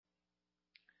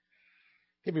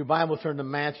If your Bible, turn to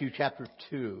Matthew chapter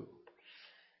 2.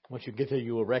 Once you get there,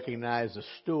 you will recognize the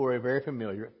story, very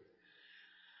familiar.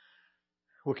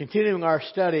 We're continuing our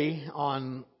study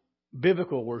on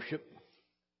biblical worship.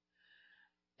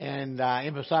 And I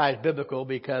emphasize biblical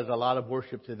because a lot of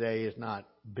worship today is not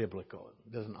biblical.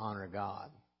 It doesn't honor God.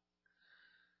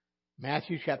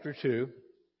 Matthew chapter 2.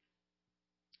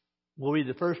 We'll read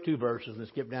the first two verses and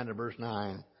skip down to verse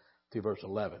 9 through verse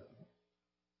 11.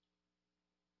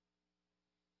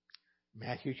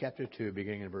 Matthew chapter 2,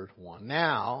 beginning in verse 1.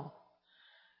 Now,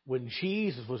 when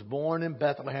Jesus was born in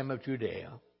Bethlehem of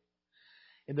Judea,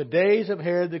 in the days of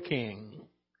Herod the king,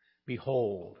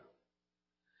 behold,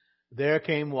 there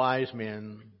came wise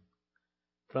men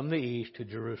from the east to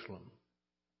Jerusalem,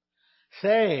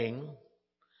 saying,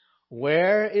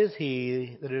 Where is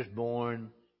he that is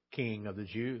born King of the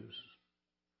Jews?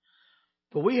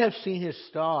 For we have seen his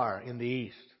star in the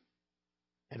east,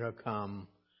 and are come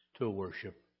to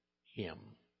worship him.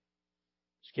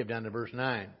 Skip down to verse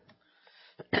 9.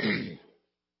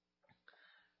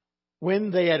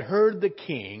 When they had heard the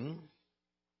king,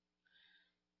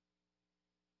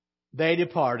 they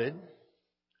departed,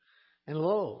 and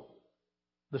lo,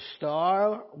 the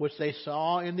star which they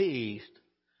saw in the east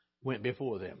went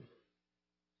before them,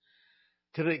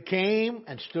 till it came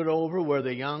and stood over where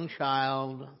the young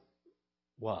child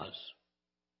was.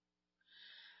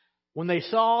 When they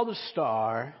saw the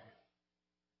star,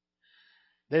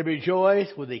 they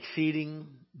rejoiced with exceeding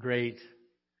great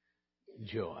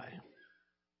joy.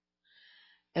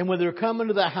 And when they were come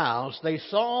into the house, they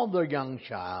saw their young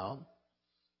child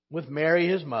with Mary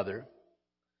his mother,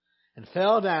 and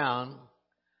fell down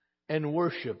and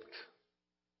worshipped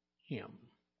him.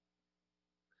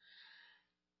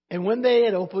 And when they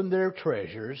had opened their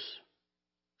treasures,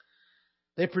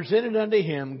 they presented unto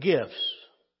him gifts,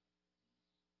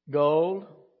 gold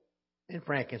and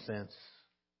frankincense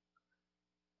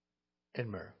and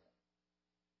myrrh.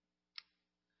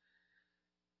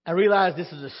 I realize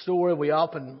this is a story we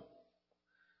often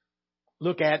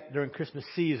look at during Christmas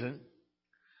season.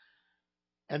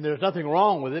 And there's nothing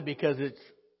wrong with it because it's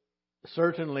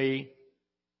certainly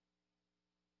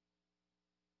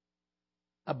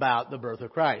about the birth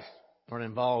of Christ, or it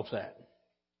involves that.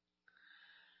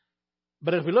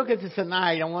 But as we look at this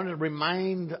tonight, I want to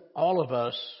remind all of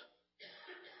us,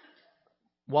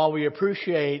 while we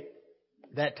appreciate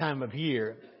that time of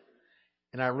year,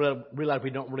 and I realize we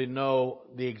don't really know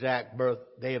the exact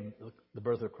day of the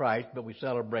birth of Christ, but we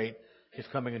celebrate his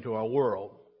coming into our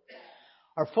world.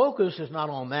 Our focus is not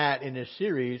on that in this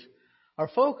series. Our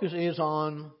focus is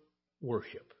on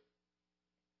worship.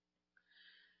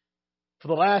 For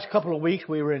the last couple of weeks,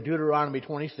 we were in Deuteronomy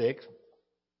 26.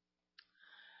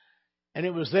 And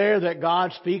it was there that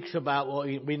God speaks about what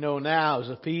we know now as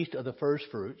the Feast of the First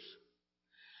Fruits.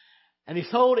 And he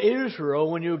told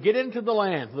Israel, when you get into the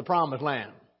land, the promised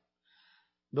land,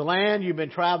 the land you've been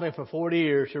traveling for 40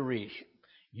 years to reach,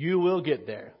 you will get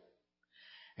there.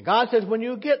 And God says, when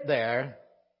you get there,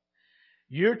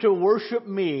 you're to worship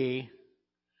me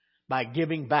by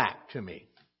giving back to me.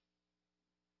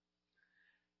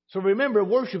 So remember,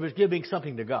 worship is giving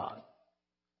something to God.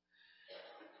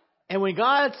 And when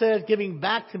God says giving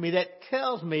back to me, that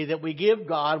tells me that we give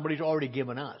God what he's already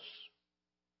given us.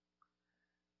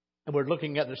 And we're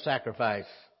looking at the sacrifice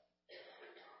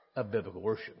of biblical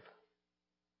worship.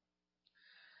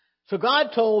 So God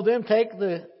told them, take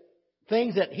the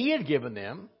things that he had given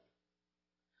them,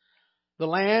 the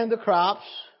land, the crops,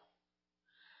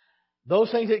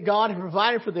 those things that God had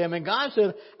provided for them. And God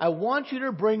said, I want you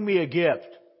to bring me a gift.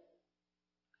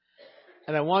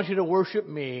 And I want you to worship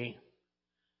me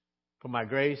for my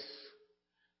grace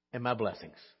and my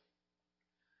blessings.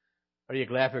 Are you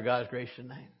glad for God's grace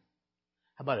tonight?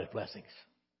 How about his blessings?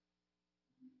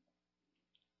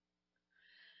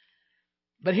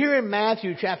 But here in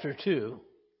Matthew chapter 2,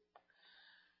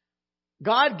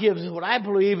 God gives us what I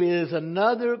believe is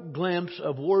another glimpse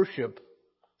of worship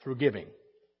through giving.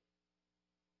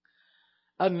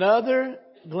 Another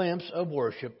glimpse of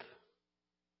worship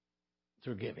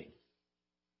through giving.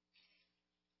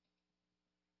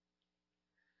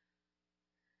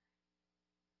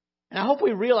 And I hope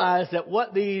we realize that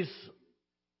what these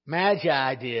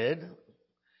Magi did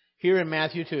here in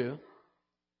Matthew 2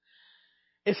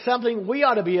 is something we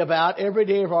ought to be about every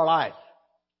day of our life.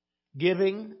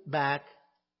 Giving back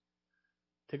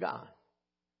to God.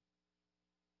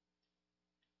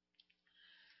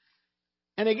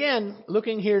 And again,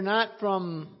 looking here not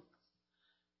from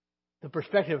the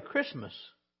perspective of Christmas,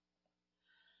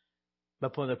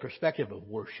 but from the perspective of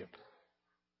worship.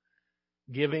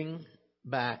 Giving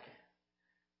back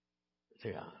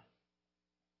to God.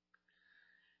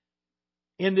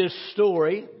 in this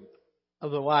story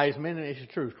of the wise men, and it's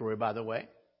a true story, by the way,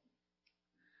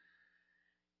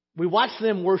 we watch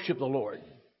them worship the Lord.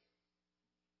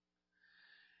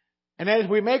 And as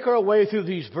we make our way through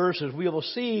these verses, we will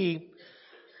see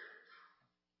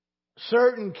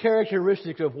certain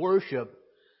characteristics of worship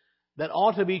that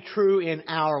ought to be true in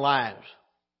our lives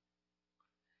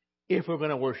if we're going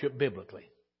to worship biblically.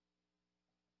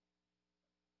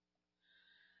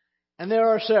 And there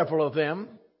are several of them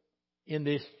in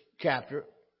this chapter.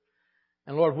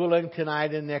 And Lord willing,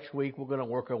 tonight and next week, we're going to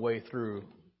work our way through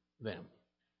them.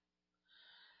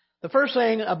 The first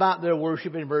thing about their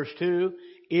worship in verse 2,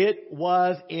 it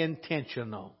was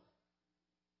intentional.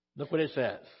 Look what it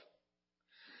says.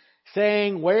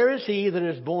 Saying, where is he that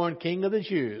is born King of the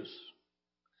Jews?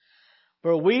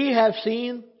 For we have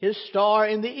seen his star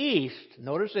in the east.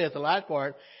 Notice this, the last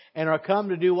part. And are come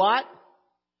to do what?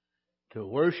 To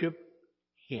worship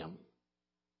him.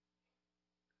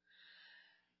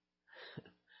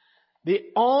 The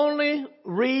only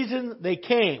reason they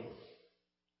came,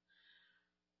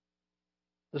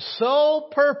 the sole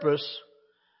purpose,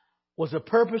 was the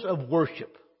purpose of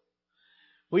worship.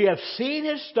 We have seen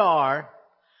his star,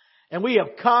 and we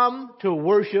have come to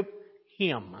worship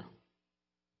him.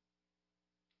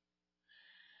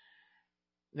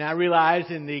 Now I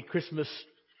realize in the Christmas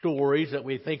stories that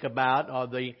we think about, or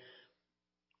the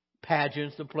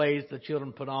pageants, the plays the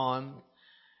children put on,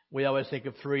 we always think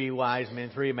of 3 wise men,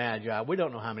 3 magi. We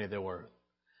don't know how many there were.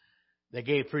 They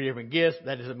gave 3 different gifts.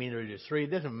 That doesn't mean there were just 3. It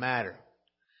doesn't matter.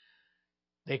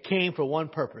 They came for one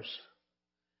purpose,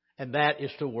 and that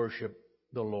is to worship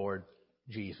the Lord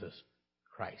Jesus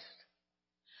Christ.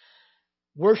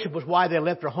 Worship was why they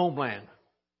left their homeland.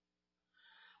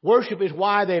 Worship is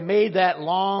why they made that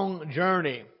long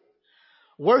journey.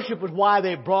 Worship was why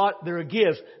they brought their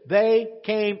gifts. They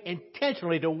came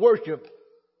intentionally to worship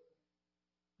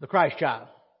the Christ child.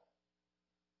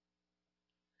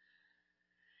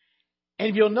 And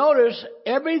if you'll notice,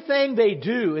 everything they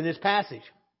do in this passage,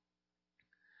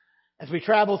 as we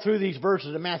travel through these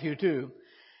verses in Matthew 2,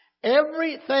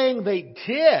 everything they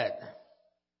did,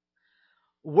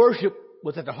 worship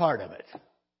was at the heart of it.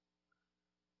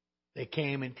 They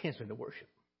came intentionally to worship.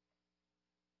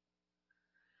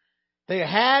 They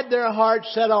had their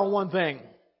hearts set on one thing.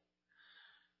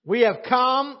 We have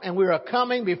come and we are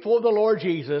coming before the Lord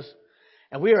Jesus,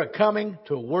 and we are coming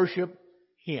to worship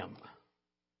him.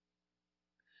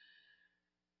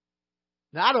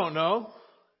 Now, I don't know.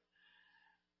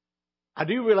 I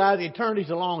do realize eternity is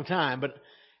a long time, but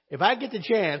if I get the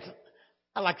chance,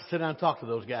 I'd like to sit down and talk to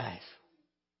those guys.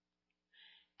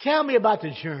 Tell me about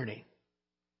the journey.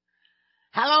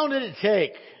 How long did it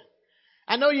take?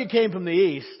 I know you came from the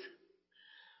east,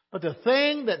 but the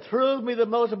thing that thrills me the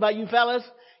most about you fellas,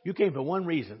 you came for one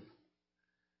reason.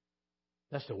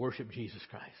 That's to worship Jesus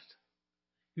Christ.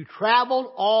 You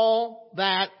traveled all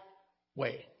that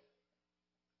way.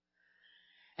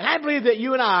 And I believe that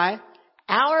you and I,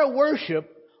 our worship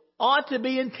ought to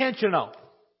be intentional.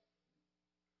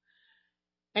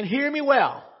 And hear me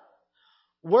well.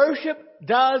 Worship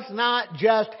does not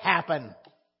just happen.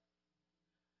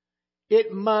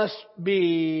 It must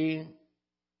be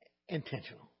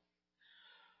intentional.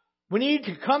 We need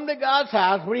to come to God's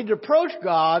house. We need to approach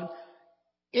God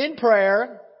in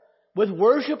prayer with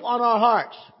worship on our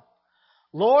hearts.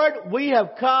 Lord, we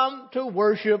have come to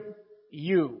worship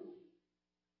you.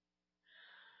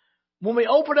 When we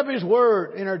open up his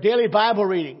word in our daily Bible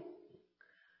reading,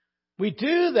 we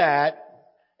do that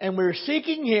and we're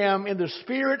seeking him in the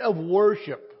spirit of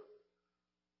worship.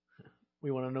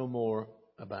 We want to know more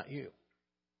about you.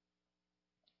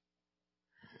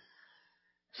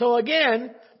 So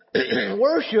again,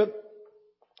 worship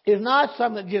is not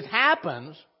something that just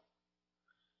happens.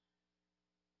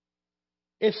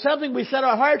 It's something we set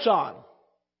our hearts on.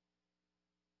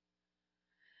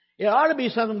 It ought to be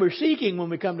something we're seeking when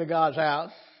we come to God's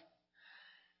house.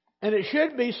 And it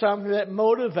should be something that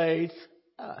motivates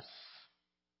us.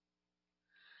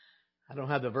 I don't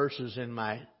have the verses in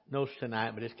my notes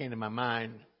tonight, but it came to my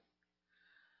mind.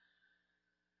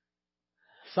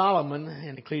 Solomon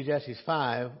in Ecclesiastes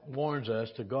 5 warns us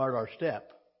to guard our step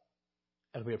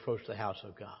as we approach the house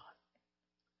of God.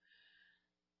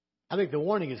 I think the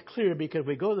warning is clear because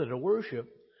we go there to worship,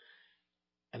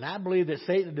 and I believe that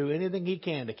Satan will do anything he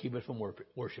can to keep us from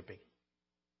worshiping.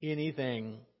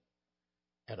 Anything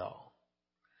at all.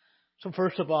 So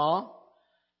first of all,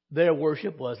 their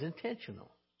worship was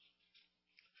intentional.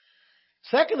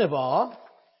 Second of all,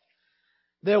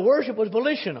 their worship was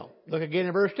volitional. Look again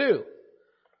in verse 2.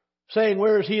 Saying,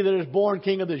 where is he that is born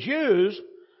King of the Jews?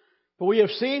 For we have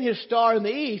seen his star in the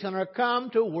east and are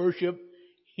come to worship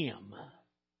him.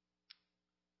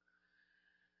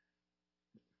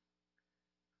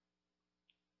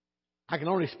 I can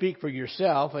only speak for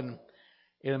yourself, and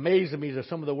it amazes me that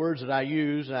some of the words that I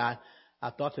use, and I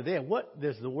thought today, what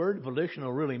does the word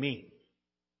volitional really mean?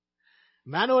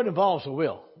 I know it involves the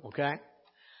will, okay?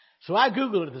 So I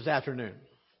Googled it this afternoon.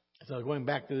 So I was going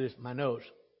back to my notes.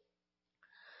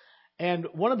 And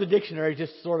one of the dictionaries,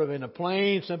 just sort of in a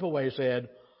plain, simple way, said,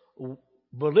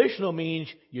 volitional means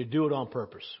you do it on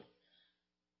purpose.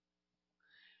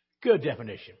 Good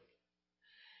definition.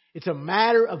 It's a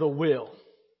matter of the will.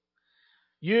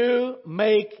 You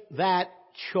make that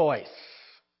choice.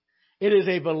 It is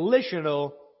a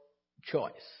volitional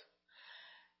choice.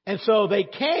 And so they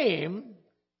came,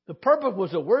 the purpose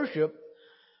was to worship,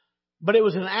 but it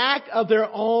was an act of their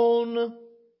own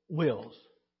wills.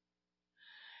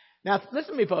 Now,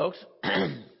 listen to me, folks.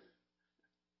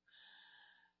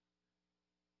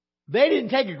 They didn't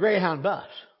take a Greyhound bus.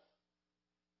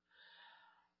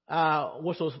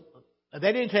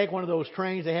 They didn't take one of those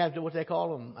trains they have, what they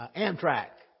call them, Amtrak.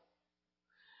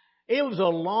 It was a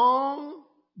long,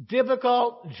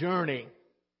 difficult journey.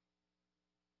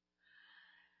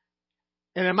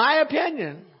 And in my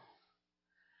opinion,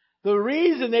 the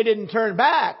reason they didn't turn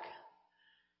back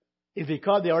is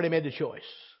because they already made the choice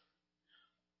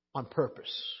on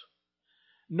purpose.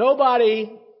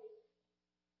 Nobody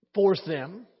forced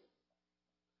them.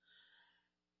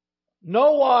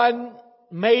 No one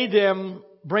made them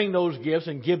bring those gifts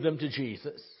and give them to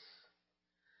Jesus.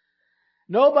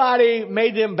 Nobody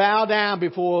made them bow down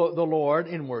before the Lord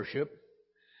in worship.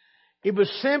 It was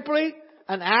simply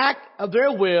an act of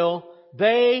their will.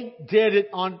 They did it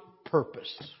on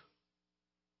purpose.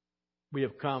 We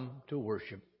have come to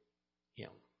worship Him.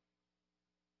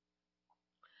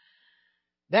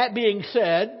 That being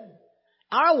said,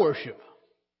 our worship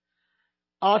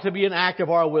ought to be an act of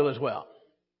our will as well.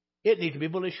 It needs to be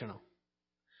volitional.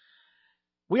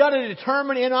 We ought to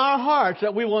determine in our hearts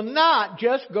that we will not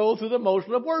just go through the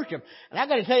motion of worship. And I've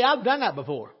got to tell you, I've done that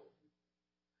before.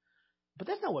 But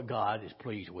that's not what God is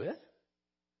pleased with.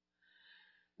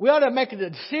 We ought to make a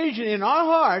decision in our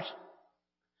hearts,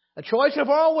 a choice of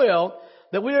our will,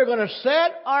 that we are going to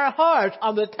set our hearts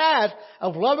on the task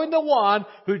of loving the one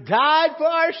who died for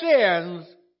our sins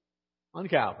on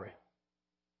Calvary.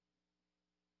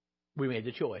 We made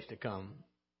the choice to come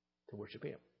to worship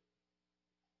Him.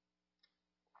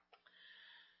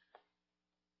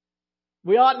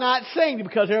 We ought not sing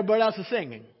because everybody else is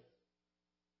singing.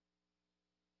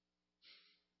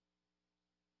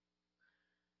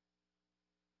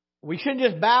 We shouldn't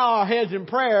just bow our heads in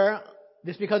prayer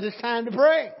just because it's time to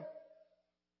pray.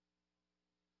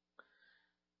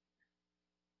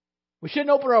 We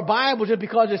shouldn't open our Bibles just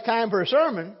because it's time for a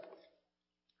sermon.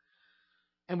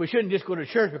 And we shouldn't just go to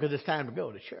church because it's time to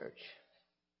go to church.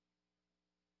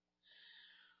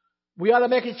 We ought to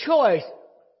make a choice.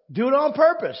 Do it on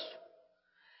purpose.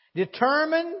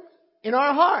 Determine in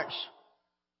our hearts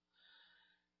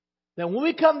that when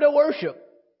we come to worship,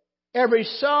 every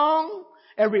song,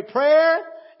 every prayer,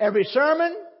 every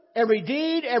sermon, every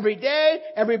deed, every day,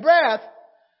 every breath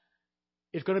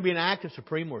is going to be an act of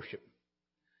supreme worship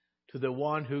to the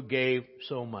one who gave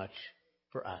so much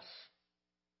for us.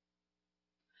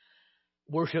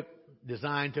 Worship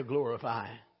designed to glorify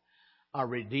our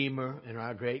Redeemer and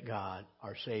our great God,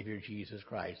 our Savior, Jesus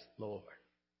Christ, Lord.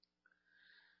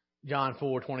 John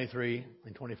 4:23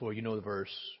 and 24, you know the verse.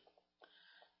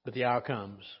 But the hour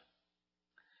comes,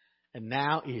 and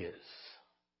now is,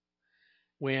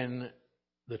 when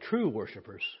the true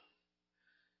worshipers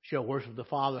shall worship the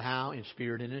Father, how? In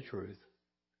spirit and in truth.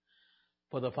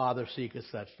 For the Father seeketh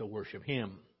such to worship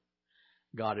Him.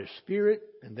 God is spirit,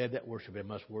 and they that worship Him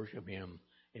must worship Him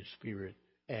in spirit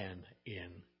and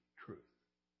in truth.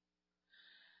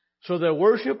 So their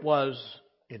worship was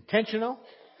intentional.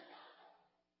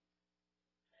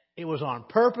 It was on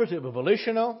purpose. It was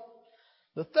volitional.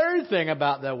 The third thing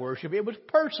about their worship, it was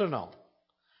personal.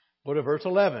 Go to verse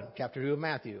 11, chapter 2 of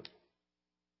Matthew.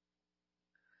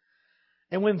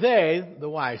 And when they, the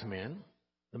wise men,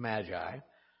 the Magi,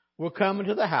 were coming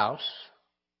to the house,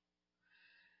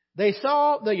 they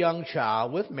saw the young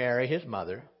child with Mary, his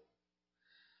mother,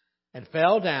 and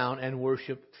fell down and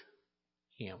worshipped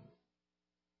Him.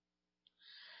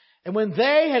 And when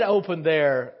they had opened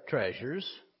their treasures,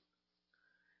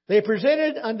 they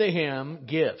presented unto Him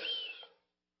gifts,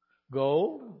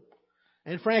 gold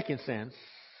and frankincense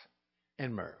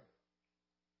and myrrh.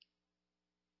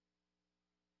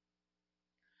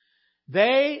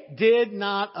 They did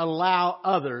not allow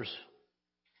others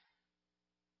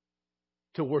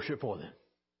to worship for them.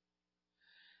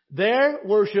 Their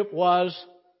worship was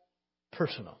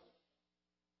personal.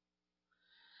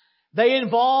 They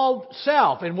involved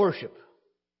self in worship.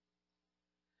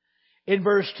 In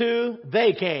verse 2,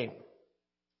 they came.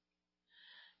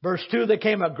 Verse 2, they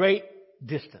came a great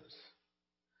distance.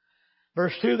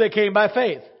 Verse 2, they came by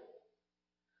faith.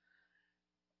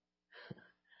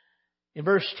 In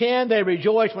verse 10, they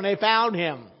rejoiced when they found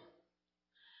him.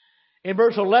 In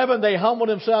verse 11, they humbled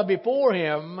themselves before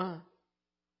him.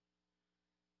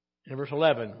 In verse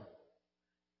 11,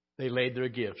 they laid their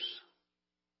gifts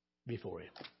before him.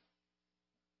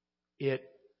 It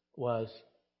was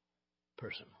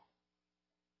personal.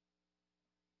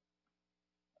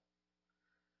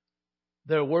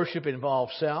 Their worship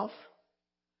involved self,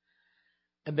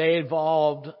 and they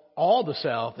involved all the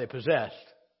self they possessed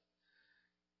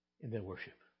in their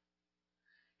worship.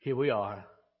 Here we are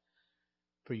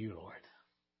for you, Lord.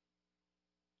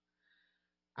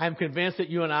 I'm convinced that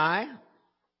you and I,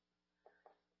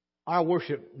 our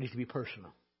worship needs to be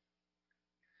personal.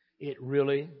 It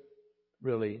really,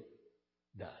 really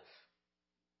does.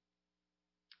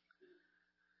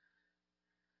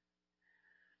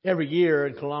 Every year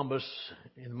in Columbus,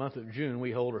 in the month of June,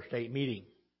 we hold our state meeting.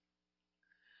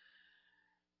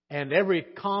 And every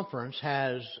conference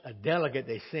has a delegate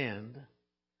they send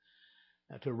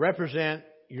to represent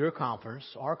your conference,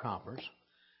 our conference,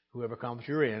 whoever conference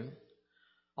you're in,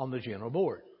 on the general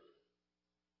board.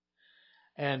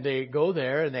 And they go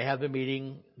there and they have the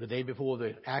meeting the day before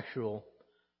the actual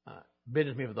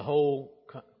business meeting for the whole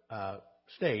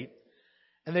state.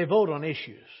 And they vote on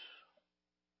issues,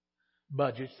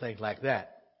 budgets, things like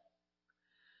that.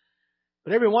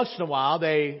 But every once in a while,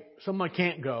 someone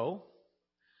can't go.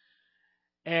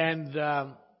 And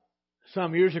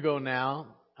some years ago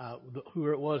now,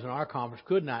 whoever it was in our conference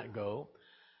could not go.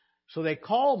 So they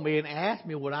called me and asked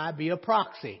me would I be a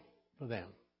proxy for them.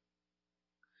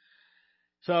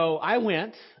 So I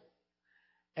went,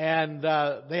 and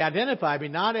they identified me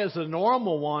not as the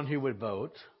normal one who would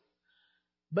vote,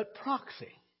 but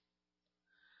proxy.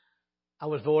 I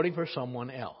was voting for someone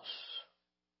else.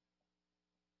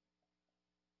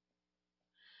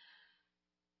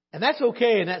 And that's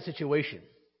okay in that situation.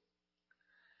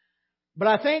 But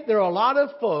I think there are a lot of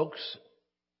folks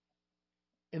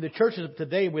in the churches of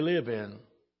today we live in,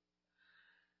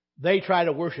 they try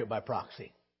to worship by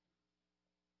proxy.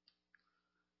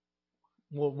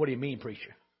 Well, what do you mean,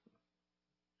 preacher?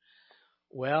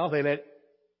 Well, they let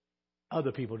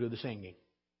other people do the singing.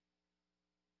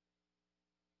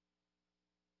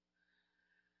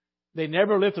 They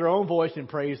never lift their own voice in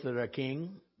praise to their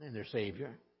King and their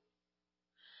Savior.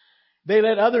 They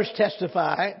let others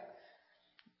testify.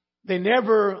 They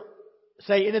never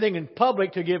say anything in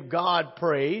public to give God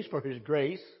praise for His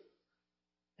grace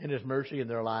and His mercy in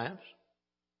their lives.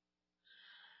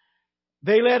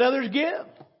 They let others give.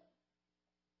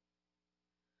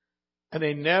 And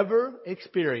they never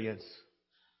experience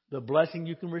the blessing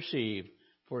you can receive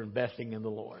for investing in the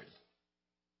Lord.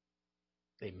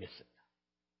 They miss it.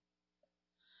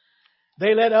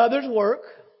 They let others work.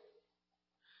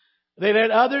 They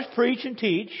let others preach and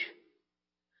teach.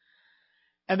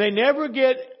 And they never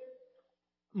get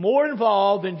more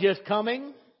involved than just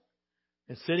coming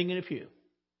and sitting in a pew.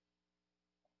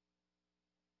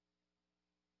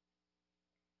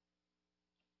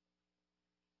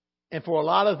 And for a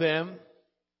lot of them,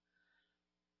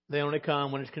 they only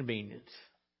come when it's convenient.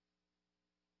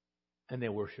 And they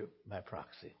worship by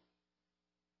proxy.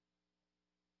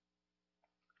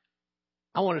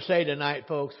 I want to say tonight,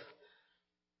 folks,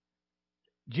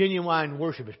 genuine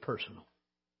worship is personal.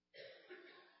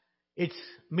 It's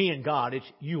me and God. It's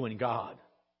you and God.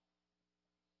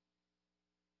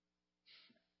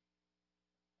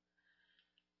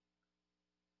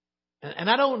 And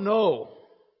I don't know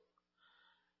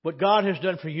what God has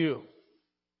done for you.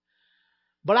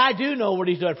 But I do know what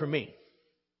He's done for me.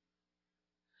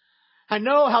 I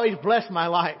know how He's blessed my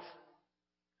life.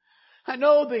 I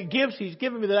know the gifts He's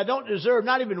given me that I don't deserve,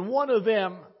 not even one of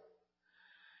them.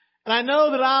 And I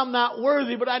know that I'm not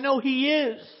worthy, but I know He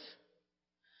is.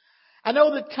 I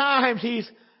know the times He's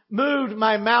moved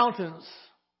my mountains.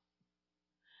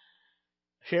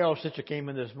 Cheryl's sister came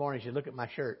in this morning. She said, "Look at my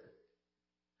shirt."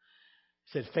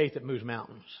 It said, "Faith that moves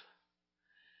mountains."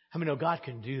 How many know God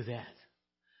can do that?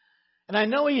 And I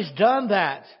know He's done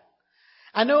that.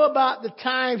 I know about the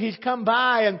times He's come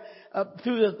by and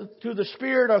through the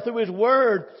Spirit or through His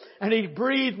Word, and He's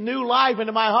breathed new life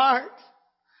into my heart.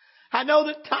 I know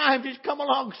the times He's come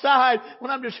alongside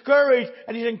when I'm discouraged,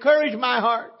 and He's encouraged my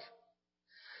heart.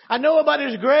 I know about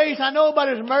His grace. I know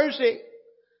about His mercy.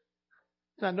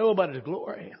 And I know about His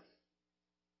glory.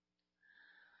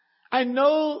 I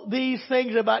know these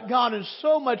things about God and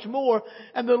so much more,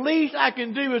 and the least I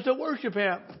can do is to worship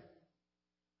Him.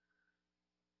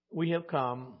 We have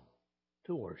come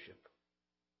to worship.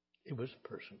 It was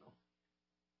personal.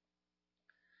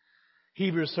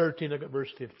 Hebrews 13, look at verse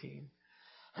 15.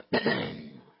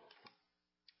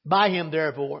 By him,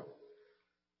 therefore,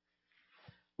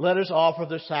 let us offer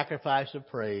the sacrifice of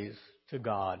praise to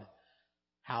God.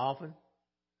 How often?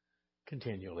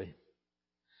 Continually.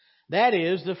 That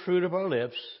is the fruit of our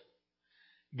lips,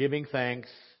 giving thanks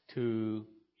to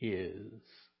his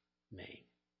name.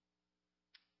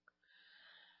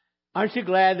 Aren't you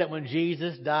glad that when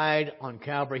Jesus died on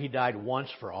Calvary, he died once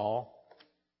for all?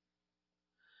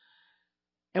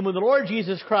 And when the Lord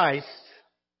Jesus Christ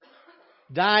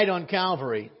died on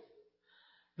Calvary,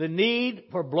 the need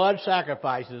for blood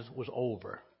sacrifices was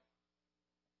over.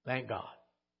 Thank God.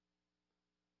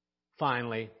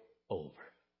 Finally over.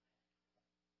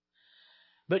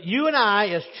 But you and I,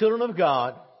 as children of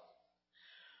God,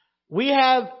 we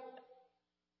have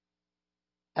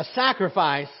a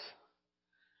sacrifice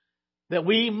that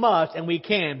we must and we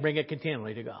can bring it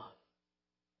continually to God.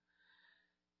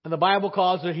 And the Bible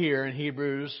calls it here in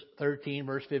Hebrews 13,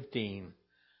 verse 15,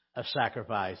 a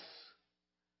sacrifice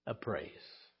of praise.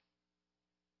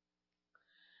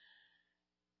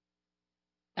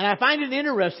 And I find it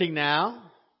interesting now,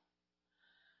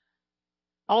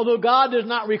 although God does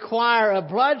not require a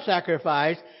blood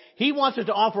sacrifice, he wants us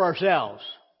to offer ourselves.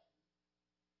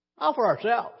 Offer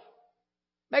ourselves.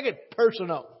 Make it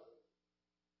personal.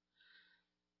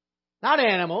 Not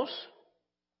animals.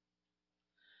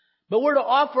 But we're to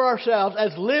offer ourselves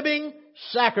as living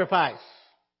sacrifice.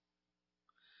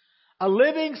 A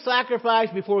living sacrifice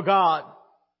before God.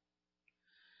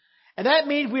 And that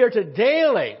means we are to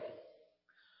daily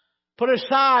put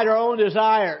aside our own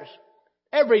desires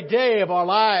every day of our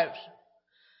lives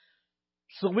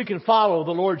so we can follow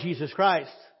the Lord Jesus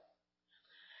Christ.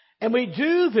 And we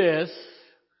do this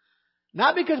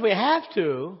not because we have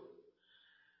to.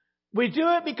 We do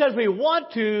it because we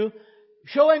want to,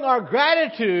 showing our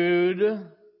gratitude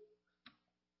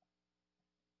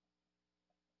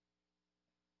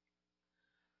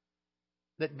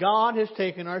that God has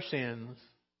taken our sins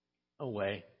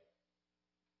away.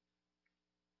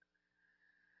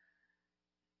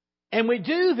 And we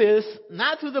do this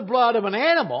not through the blood of an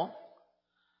animal.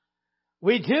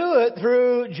 We do it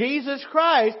through Jesus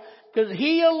Christ because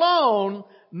he alone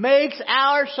makes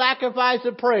our sacrifice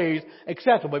of praise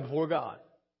acceptable before God.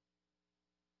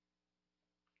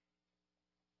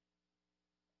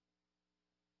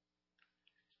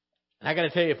 And I got to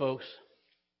tell you, folks,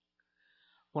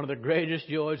 one of the greatest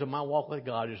joys of my walk with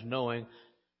God is knowing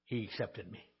he accepted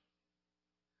me.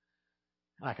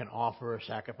 I can offer a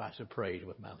sacrifice of praise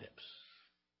with my lips.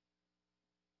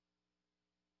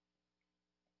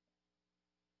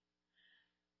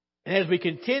 And as we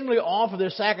continually offer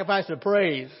this sacrifice of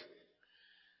praise,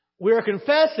 we are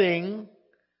confessing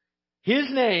his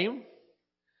name.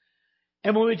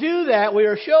 And when we do that, we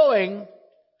are showing,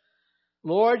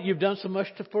 Lord, you've done so much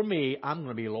for me. I'm going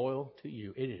to be loyal to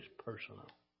you. It is personal.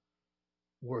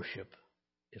 Worship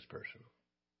is personal.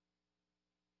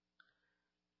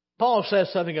 Paul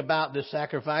says something about this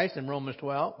sacrifice in Romans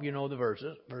 12. You know the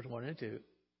verses, verse 1 and 2.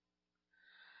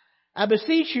 I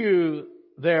beseech you,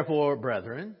 therefore,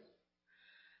 brethren,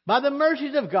 by the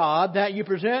mercies of God, that you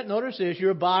present, notice this,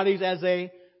 your bodies as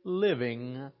a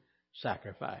living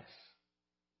sacrifice,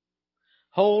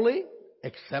 holy,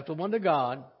 acceptable unto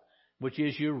God, which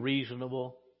is your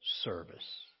reasonable service.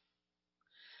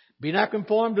 Be not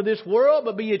conformed to this world,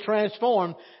 but be ye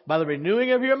transformed by the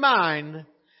renewing of your mind,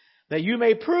 that you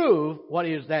may prove what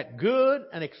is that good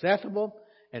and acceptable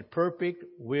and perfect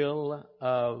will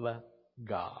of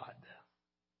God.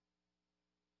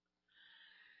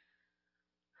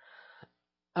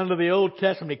 Under the Old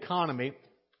Testament economy,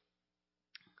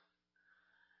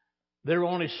 there were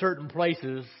only certain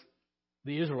places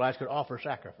the Israelites could offer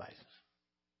sacrifices.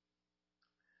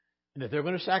 And if they were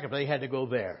going to sacrifice, they had to go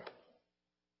there.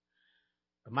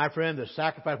 But my friend, the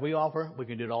sacrifice we offer, we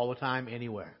can do it all the time,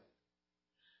 anywhere.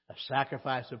 A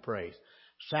sacrifice of praise.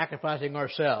 Sacrificing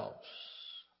ourselves.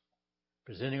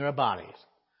 Presenting our bodies.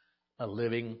 A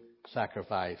living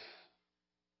sacrifice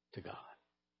to God.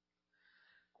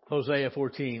 Hosea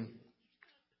 14.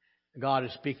 God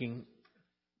is speaking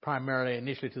primarily,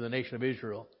 initially to the nation of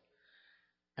Israel.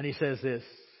 And he says this.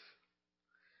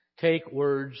 Take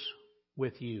words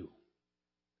with you.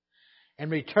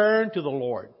 And return to the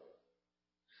Lord.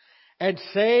 And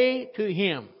say to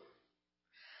him,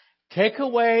 take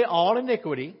away all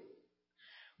iniquity,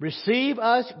 receive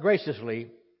us graciously,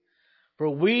 for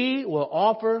we will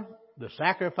offer the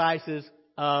sacrifices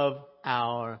of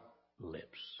our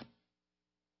lips.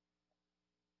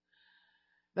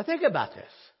 Now think about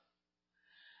this.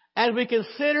 As we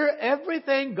consider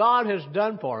everything God has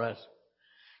done for us,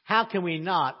 how can we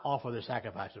not offer the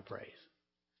sacrifice of praise?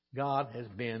 God has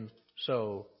been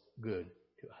so good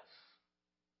to us.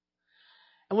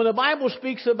 And when the Bible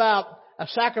speaks about a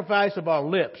sacrifice of our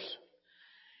lips,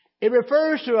 it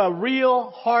refers to a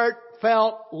real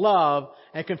heartfelt love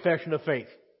and confession of faith.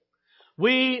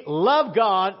 We love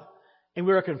God and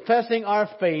we are confessing our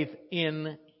faith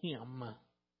in Him.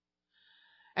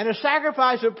 And a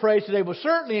sacrifice of praise today will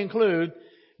certainly include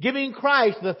giving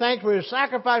Christ the thanks for His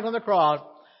sacrifice on the cross,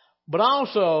 but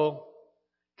also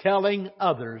telling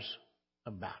others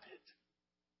about it.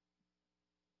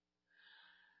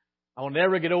 I will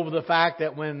never get over the fact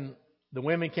that when the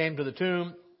women came to the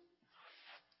tomb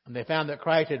and they found that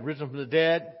Christ had risen from the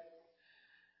dead,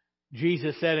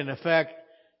 Jesus said, in effect,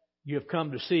 "You have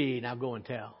come to see, now go and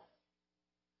tell.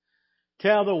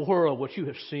 Tell the world what you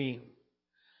have seen."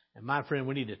 And my friend,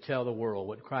 we need to tell the world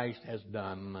what Christ has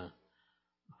done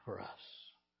for us.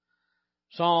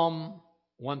 Psalm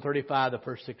 135, the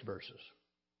first 6 verses.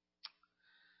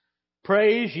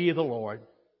 Praise ye the Lord.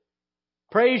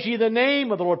 Praise ye the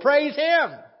name of the Lord. Praise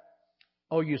Him,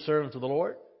 O you servants of the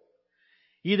Lord.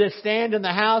 Ye that stand in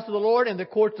the house of the Lord, in the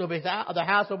courts of the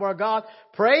house of our God.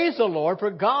 Praise the Lord, for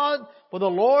the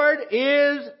Lord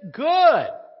is good.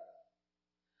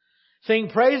 Sing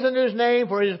praise unto His name,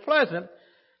 for it is pleasant.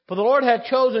 For the Lord hath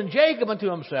chosen Jacob unto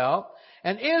Himself,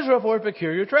 and Israel for His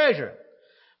peculiar treasure.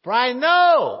 For I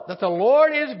know that the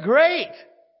Lord is great,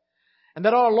 and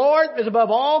that our Lord is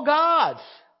above all gods.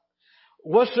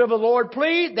 Whatsoever the Lord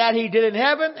pleased, that He did in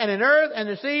heaven and in earth and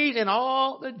the seas and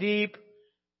all the deep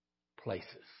places.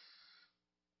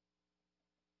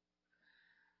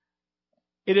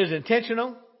 It is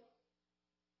intentional.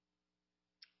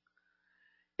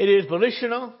 It is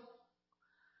volitional.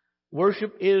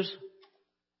 Worship is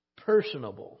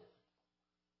personable.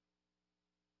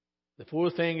 The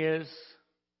fourth thing is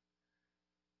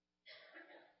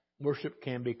worship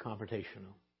can be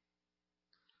confrontational.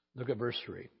 Look at verse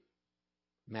 3.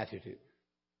 Matthew 2.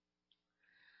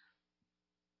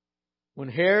 When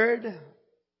Herod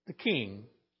the king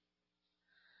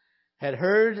had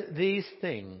heard these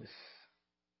things,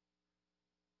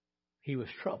 he was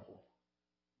troubled,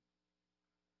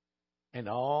 and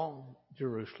all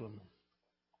Jerusalem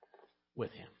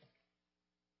with him.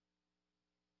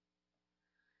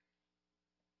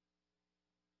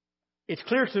 It's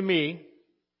clear to me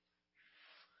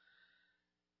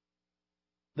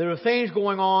there are things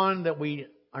going on that we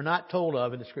are not told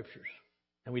of in the Scriptures,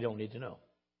 and we don't need to know.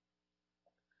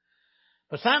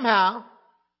 But somehow,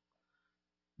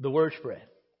 the word spread.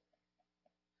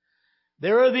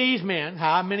 There are these men,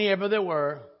 how many ever there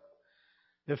were,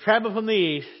 that have traveled from the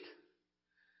east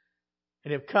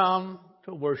and have come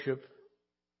to worship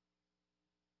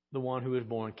the one who was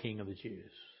born King of the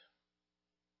Jews.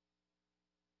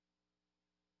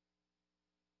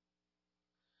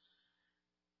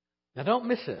 Now don't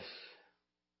miss this.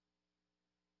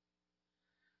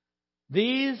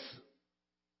 These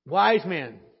wise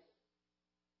men,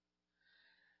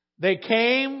 they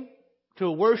came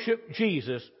to worship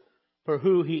Jesus for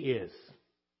who He is.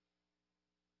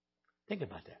 Think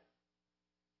about that.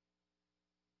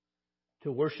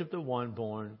 To worship the one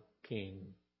born King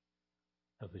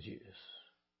of the Jews.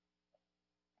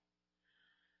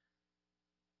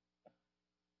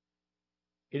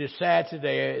 It is sad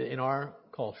today in our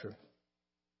culture.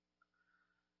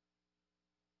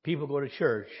 People go to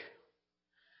church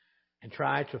and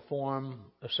try to form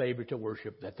a Savior to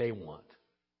worship that they want.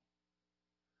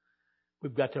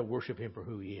 We've got to worship Him for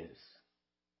who He is.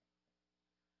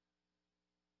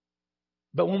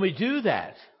 But when we do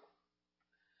that,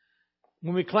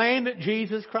 when we claim that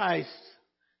Jesus Christ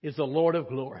is the Lord of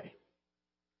glory,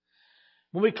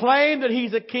 when we claim that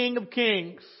He's the King of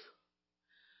kings,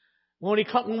 when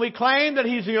we claim that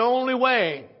He's the only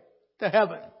way to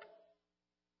heaven,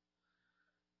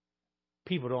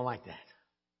 people don't like that.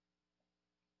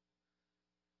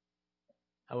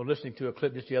 I was listening to a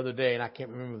clip just the other day, and I can't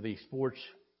remember the sports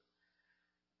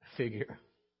figure.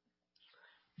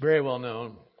 Very well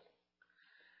known.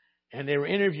 And they were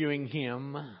interviewing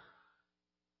him.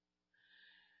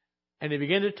 And they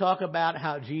began to talk about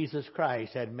how Jesus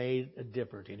Christ had made a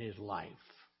difference in his life.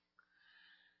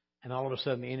 And all of a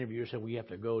sudden the interviewer said, we have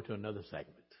to go to another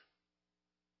segment.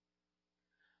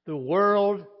 The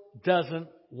world doesn't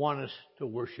want us to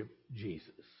worship Jesus.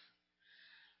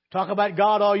 Talk about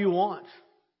God all you want.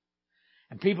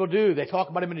 And people do. They talk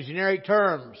about Him in generic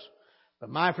terms. But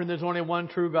my friend, there's only one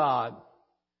true God.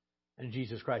 And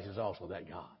Jesus Christ is also that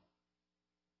God.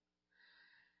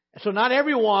 And so not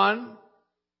everyone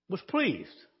was pleased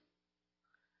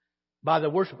by the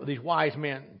worship of these wise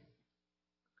men.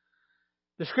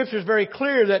 The Scripture is very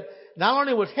clear that not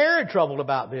only was Herod troubled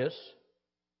about this,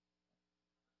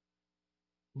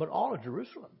 but all of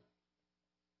Jerusalem.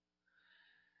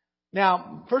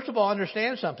 Now, first of all,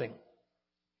 understand something.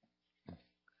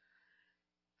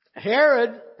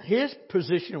 Herod, his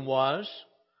position was,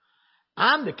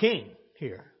 I'm the king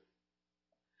here.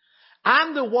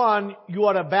 I'm the one you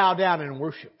ought to bow down and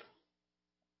worship.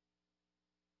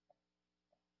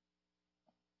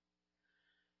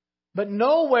 But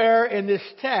nowhere in this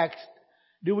text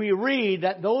do we read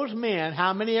that those men,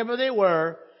 how many ever they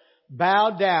were,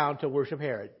 bowed down to worship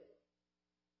Herod.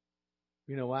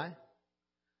 You know why?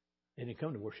 They didn't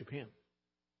come to worship him.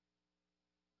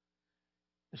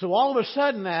 So all of a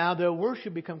sudden now, their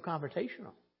worship become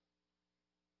confrontational.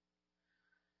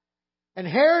 And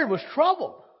Herod was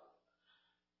troubled.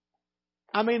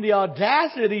 I mean, the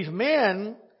audacity of these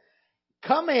men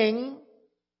coming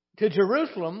to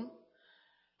Jerusalem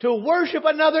to worship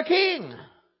another king.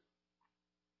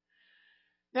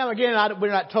 Now again,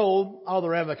 we're not told all the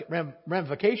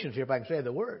ramifications here, if I can say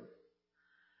the word.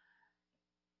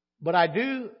 But I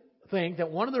do think that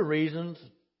one of the reasons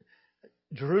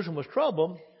Jerusalem was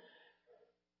troubled,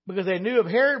 because they knew if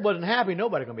Herod wasn't happy,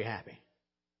 nobody's going to be happy.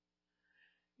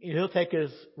 He'll take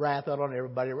his wrath out on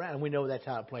everybody around. And we know that's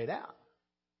how it played out.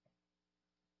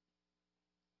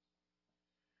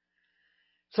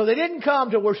 So they didn't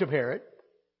come to worship Herod.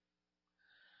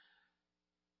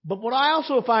 But what I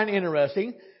also find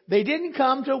interesting, they didn't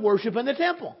come to worship in the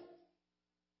temple.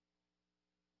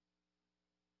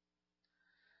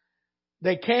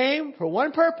 They came for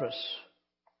one purpose.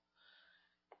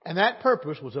 And that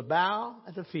purpose was to bow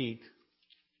at the feet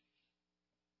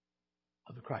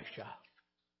of the Christ child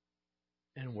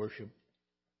and worship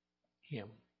him.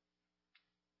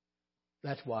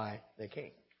 That's why they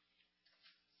came.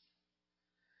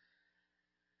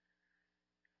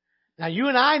 Now you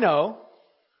and I know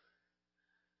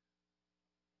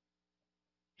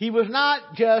he was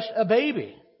not just a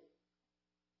baby.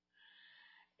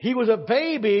 He was a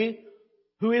baby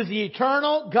who is the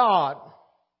eternal God.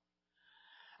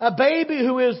 A baby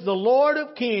who is the Lord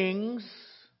of kings,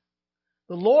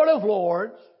 the Lord of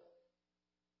lords,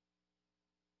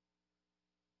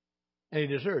 and he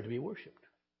deserved to be worshipped.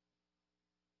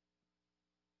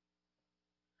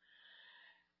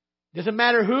 Doesn't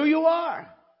matter who you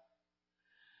are.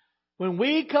 When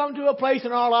we come to a place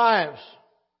in our lives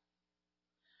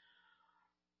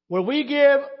where we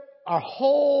give our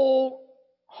whole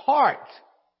heart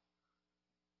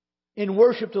in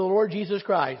worship to the Lord Jesus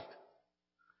Christ,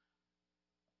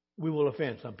 we will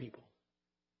offend some people.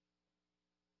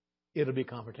 It'll be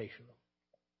confrontational.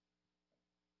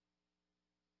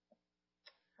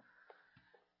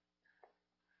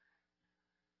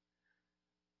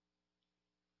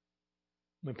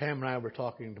 When Pam and I were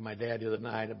talking to my dad the other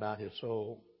night about his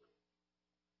soul,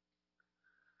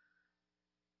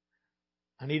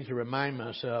 I needed to remind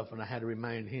myself, and I had to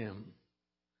remind him,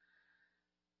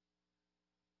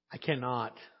 I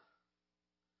cannot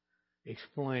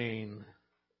explain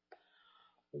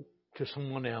to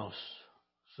someone else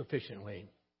sufficiently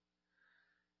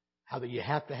how that you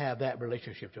have to have that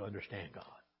relationship to understand God.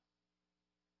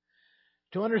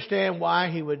 To understand why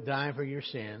he would die for your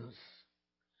sins.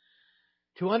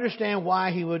 To understand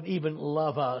why he would even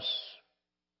love us.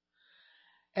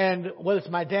 And whether it's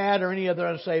my dad or any other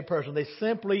unsaved person, they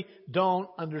simply don't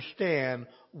understand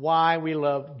why we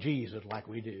love Jesus like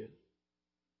we do.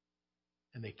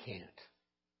 And they can't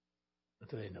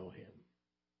until they know him.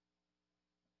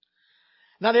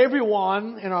 Not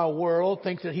everyone in our world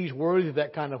thinks that he's worthy of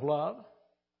that kind of love.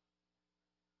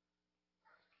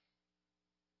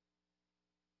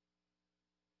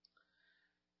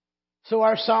 So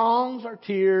our songs, our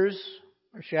tears,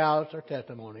 our shouts, our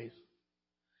testimonies,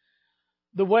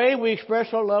 the way we express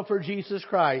our love for Jesus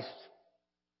Christ,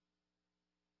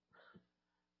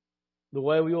 the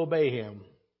way we obey him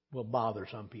will bother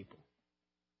some people.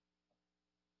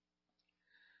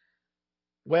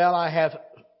 Well, I have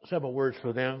several words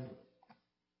for them.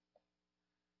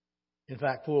 In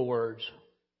fact, 4 words.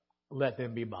 Let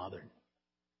them be bothered.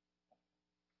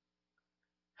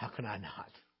 How can I not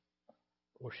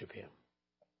worship him?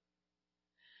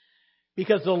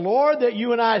 Because the Lord that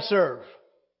you and I serve,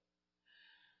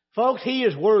 folks, he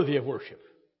is worthy of worship.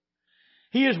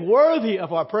 He is worthy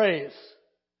of our praise.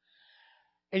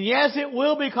 And yes, it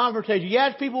will be confrontation.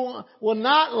 Yes, people will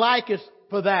not like us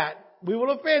for that. We will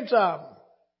offend some.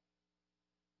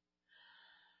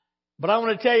 But I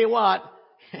want to tell you what,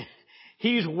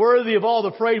 he's worthy of all the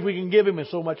praise we can give him and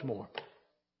so much more.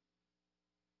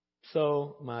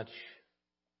 So much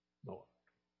more.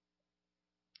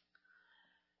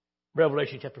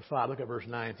 Revelation chapter 5, look at verse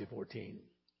 9 through 14.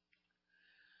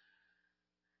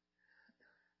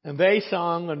 And they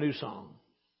sung a new song,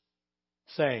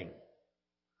 saying,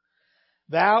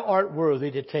 Thou art worthy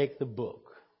to take the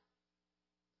book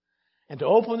and to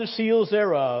open the seals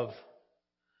thereof,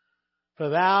 for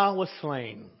thou wast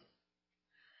slain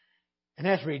and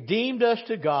hast redeemed us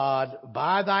to God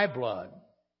by thy blood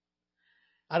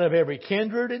out of every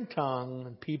kindred and tongue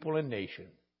and people and nation,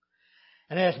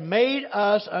 and hast made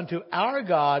us unto our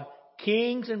God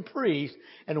kings and priests,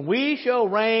 and we shall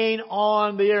reign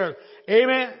on the earth.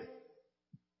 Amen.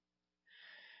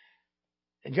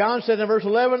 And John said in verse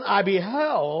 11, I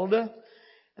beheld,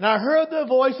 and I heard the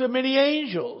voice of many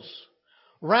angels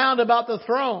round about the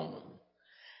throne,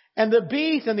 and the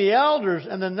beast and the elders,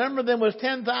 and the number of them was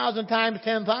 10,000 times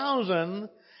 10,000,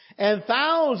 and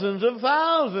thousands of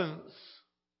thousands,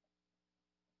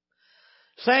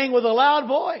 saying with a loud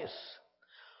voice,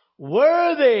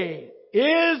 Worthy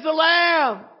is the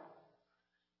Lamb.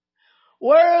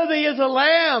 Worthy is the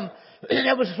Lamb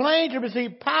that was slain to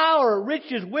receive power,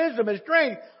 riches, wisdom, and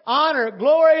strength, honor,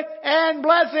 glory, and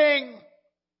blessing.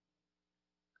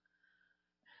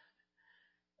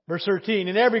 Verse 13,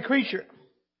 and every creature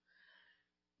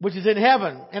which is in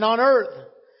heaven and on earth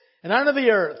and under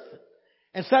the earth,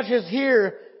 and such as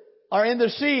here are in the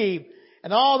sea,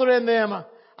 and all that are in them,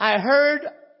 I heard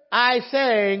I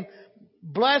saying,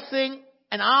 blessing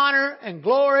and honor and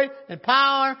glory and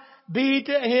power be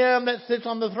to him that sits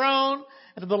on the throne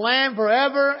and to the Lamb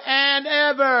forever and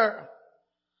ever.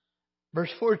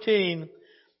 Verse 14,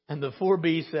 and the four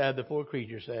beasts said, the four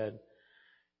creatures said,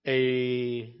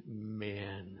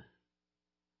 Amen.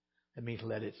 That means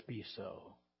let it be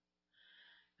so.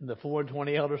 And the 24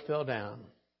 elders fell down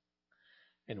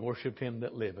and worshipped him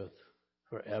that liveth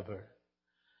forever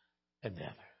and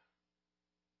ever.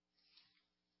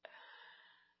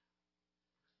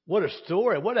 What a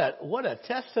story. What a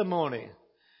testimony.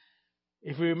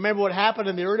 If we remember what happened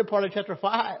in the early part of chapter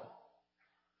 5.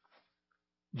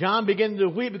 John began to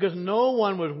weep because no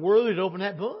one was worthy to open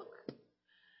that book.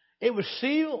 It was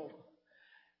sealed.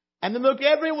 And they looked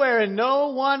everywhere and no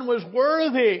one was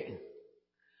worthy.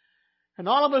 And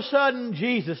all of a sudden,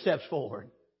 Jesus steps forward.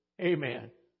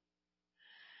 Amen.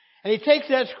 And he takes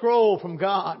that scroll from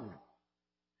God,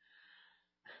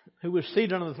 who was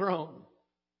seated on the throne.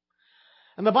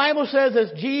 And the Bible says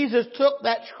as Jesus took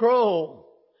that scroll,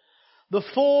 the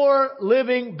four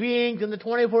living beings and the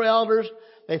 24 elders,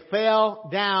 they fell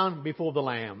down before the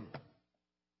Lamb.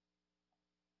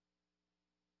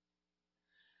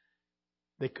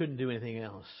 They couldn't do anything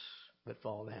else but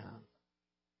fall down.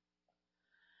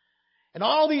 And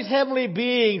all these heavenly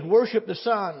beings worship the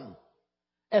Son,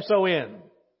 S-O-N,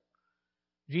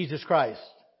 Jesus Christ.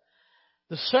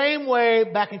 The same way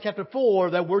back in chapter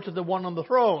 4 they worship the one on the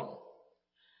throne.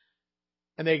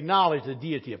 And they acknowledge the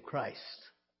deity of Christ.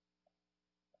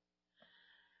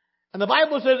 And the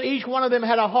Bible says each one of them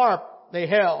had a harp they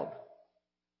held.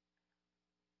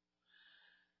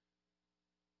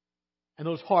 And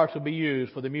those harps will be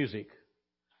used for the music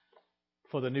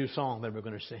for the new song that we're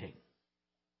going to sing.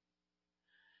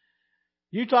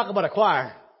 You talk about a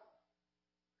choir.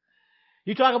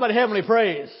 You talk about heavenly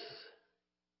praise.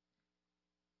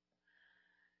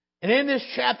 And in this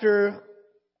chapter,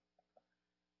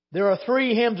 there are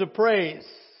 3 hymns of praise.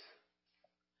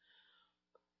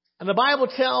 And the Bible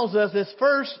tells us this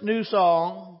first new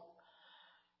song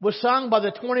was sung by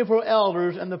the 24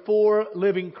 elders and the 4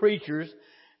 living creatures.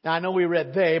 Now I know we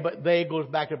read they, but they goes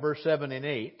back to verse 7 and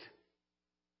 8.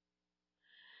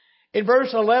 In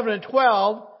verse 11 and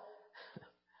 12,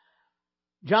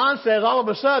 John says all of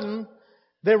a sudden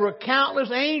there were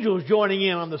countless angels joining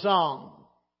in on the song.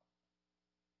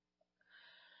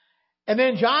 And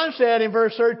then John said in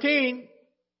verse 13,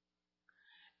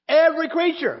 every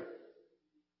creature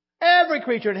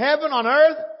in heaven, on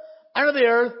earth, under the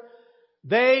earth,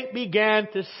 they began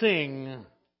to sing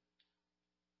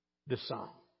this song.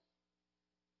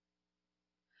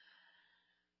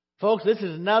 Folks, this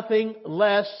is nothing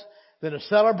less than a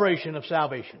celebration of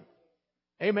salvation.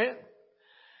 Amen.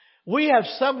 We have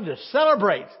something to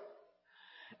celebrate.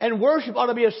 And worship ought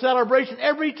to be a celebration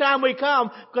every time we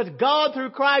come, because God through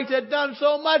Christ has done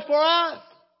so much for us.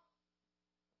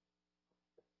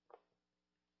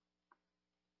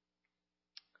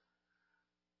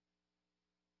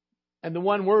 And the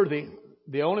one worthy,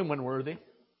 the only one worthy,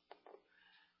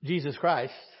 Jesus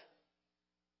Christ,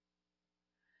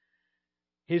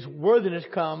 his worthiness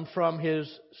comes from his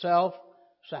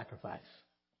self-sacrifice.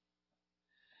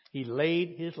 He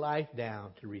laid his life down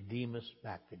to redeem us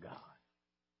back to God.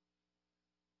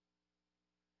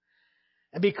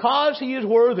 And because he is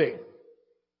worthy,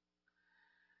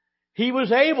 He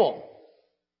was able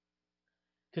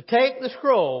to take the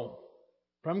scroll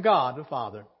from God the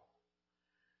Father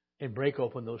and break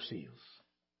open those seals.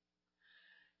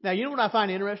 Now, you know what I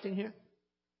find interesting here?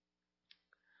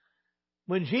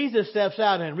 When Jesus steps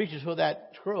out and reaches for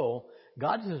that scroll,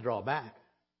 God doesn't draw back.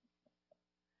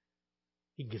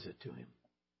 He gives it to him.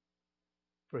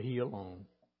 For he alone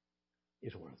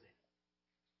is worthy.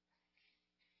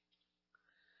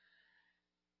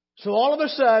 So all of a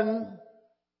sudden,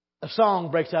 a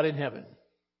song breaks out in heaven.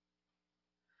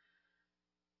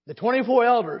 The 24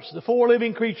 elders, the 4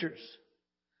 living creatures,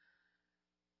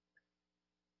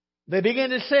 they begin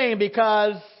to sing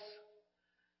because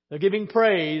they're giving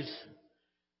praise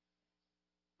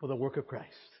for the work of Christ.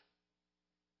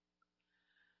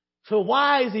 So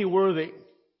why is he worthy?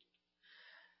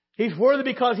 He's worthy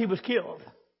because he was killed,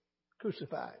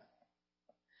 crucified.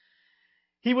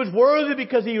 He was worthy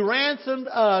because he ransomed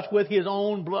us with his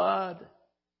own blood.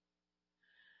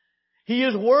 He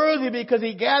is worthy because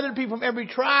he gathered people from every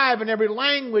tribe and every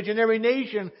language and every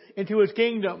nation into his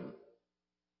kingdom.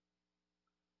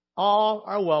 All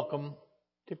are welcome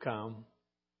to come.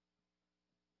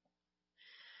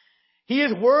 He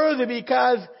is worthy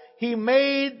because he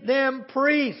made them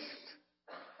priests.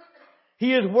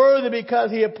 He is worthy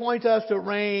because he appoints us to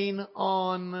reign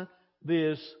on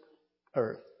this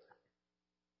earth.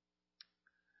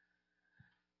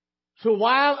 So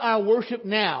while our worship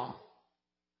now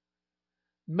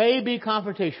may be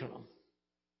confrontational,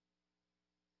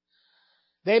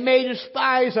 they may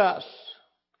despise us,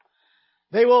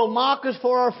 they will mock us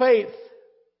for our faith.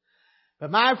 But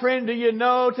my friend, do you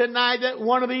know tonight that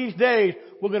one of these days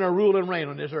we're going to rule and reign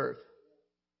on this earth?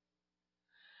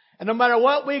 And no matter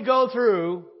what we go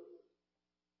through,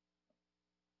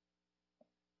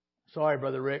 sorry,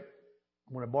 Brother Rick,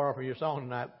 I'm going to borrow from your song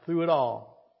tonight, through it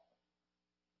all,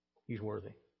 he's worthy.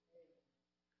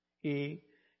 He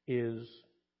is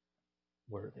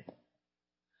worthy.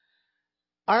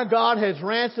 Our God has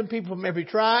ransomed people from every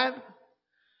tribe,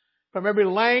 from every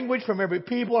language, from every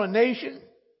people and nation.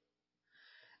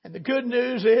 And the good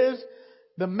news is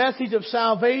the message of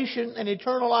salvation and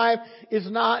eternal life is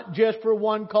not just for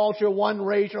one culture, one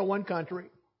race, or one country.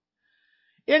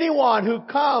 Anyone who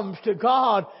comes to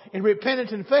God in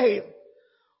repentance and faith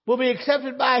will be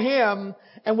accepted by him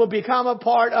and will become a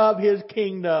part of his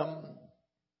kingdom.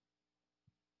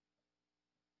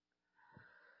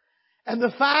 And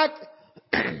the fact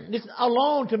is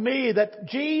alone to me that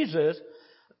Jesus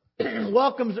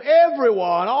welcomes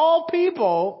everyone, all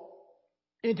people,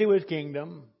 into his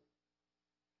kingdom.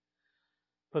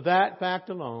 For that fact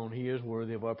alone, he is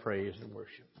worthy of our praise and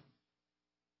worship.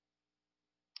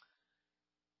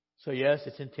 So yes,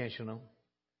 it's intentional.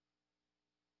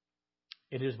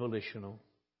 It is volitional.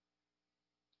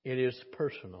 It is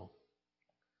personal.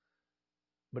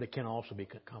 But it can also be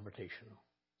confrontational.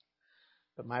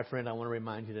 But my friend, I want to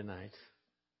remind you tonight,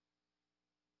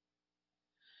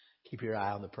 keep your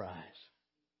eye on the prize.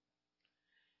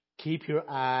 Keep your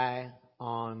eye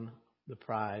on the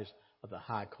prize of the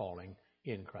high calling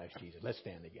in Christ Jesus. Let's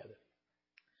stand together.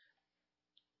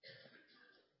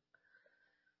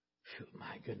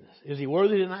 My goodness. Is he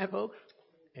worthy tonight, folks?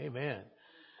 Amen.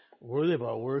 Worthy of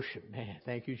our worship. Man,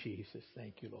 thank you, Jesus.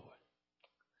 Thank you, Lord.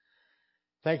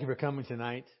 Thank you for coming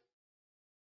tonight.